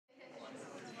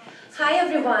Hi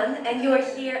everyone, and you are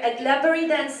here at Pari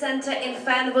Dance Center in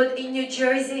Fanwood in New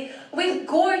Jersey with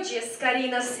gorgeous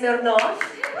Karina Smirnoff.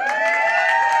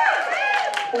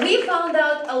 We found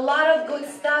out a lot of good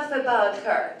stuff about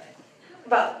her.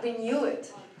 Well, we knew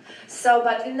it.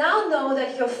 But we now know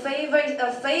that her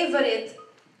favorite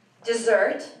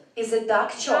dessert is a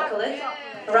dark chocolate,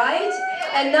 right?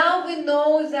 And now we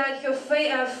know that her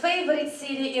favorite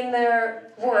city in the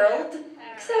world,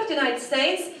 except United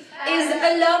States, is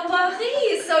La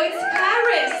Paris, so it's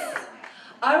Paris.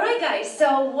 Alright guys,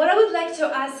 so what I would like to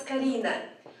ask Karina,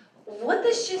 what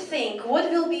does she think, what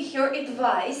will be her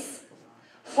advice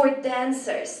for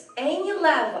dancers, any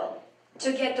level,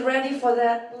 to get ready for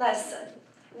the lesson?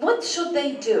 What should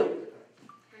they do?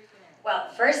 Well,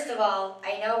 first of all,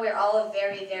 I know we're all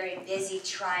very, very busy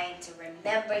trying to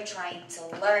remember, trying to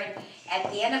learn.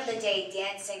 At the end of the day,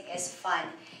 dancing is fun.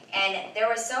 And there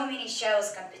were so many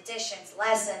shows, competitions,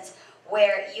 lessons,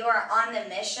 where you are on the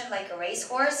mission like a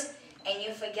racehorse and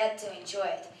you forget to enjoy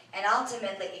it. And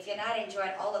ultimately, if you're not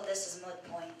enjoying all of this, is moot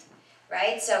point,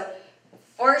 right? So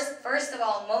first of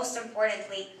all, most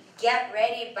importantly, get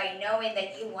ready by knowing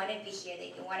that you want to be here,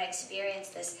 that you want to experience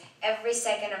this every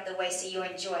second of the way so you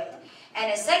enjoy it.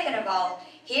 And second of all,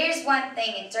 here's one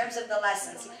thing in terms of the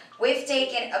lessons. We've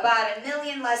taken about 1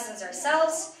 million lessons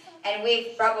ourselves, and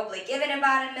we've probably given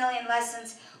about 1 million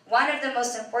lessons. One of the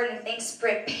most important things,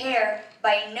 prepare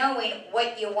by knowing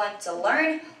what you want to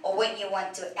learn or what you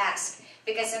want to ask.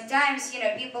 Because sometimes, you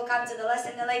know, people come to the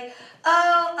lesson and they're like,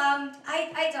 oh,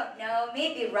 I don't know,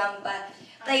 maybe rumba.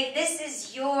 Like, this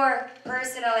is your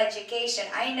personal education.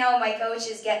 I know my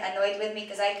coaches get annoyed with me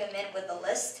because I come in with a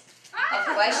list of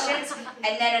questions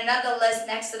and then another list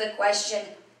next to the question,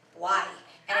 why?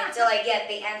 And until I get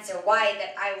the answer why,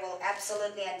 that I will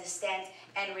absolutely understand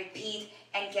and repeat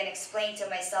and can explain to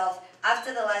myself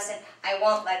after the lesson, I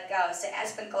won't let go. So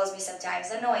Aspen calls me sometimes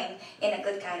annoying in a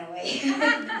good kind of way.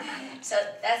 So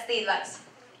that's the advice.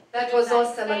 That was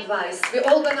awesome advice. We're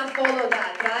all gonna follow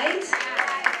that, right?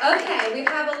 Okay, we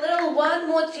have a little one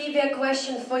more trivia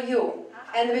question for you.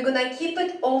 And we're gonna keep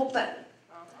it open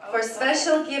for a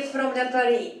special gift from the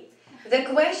Paris. The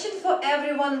question for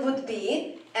everyone would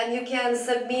be, and you can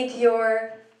submit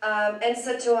your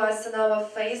answer to us on our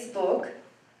Facebook,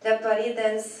 the Pari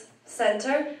Dance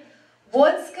Center.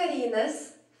 What's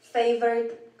Karina's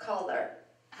favorite color?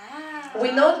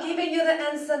 We're not giving you the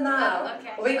answer now.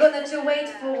 We're going to wait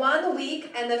for 1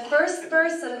 week, and the first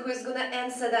person who is going to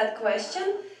answer that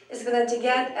question is going to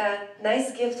get a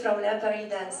nice gift from the Pari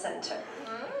Dance Center.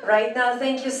 Right now,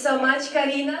 thank you so much,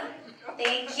 Karina.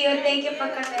 Thank you for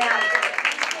coming out.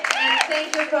 And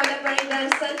thank you for the Pari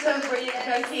Dance Center for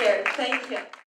being here. Thank you.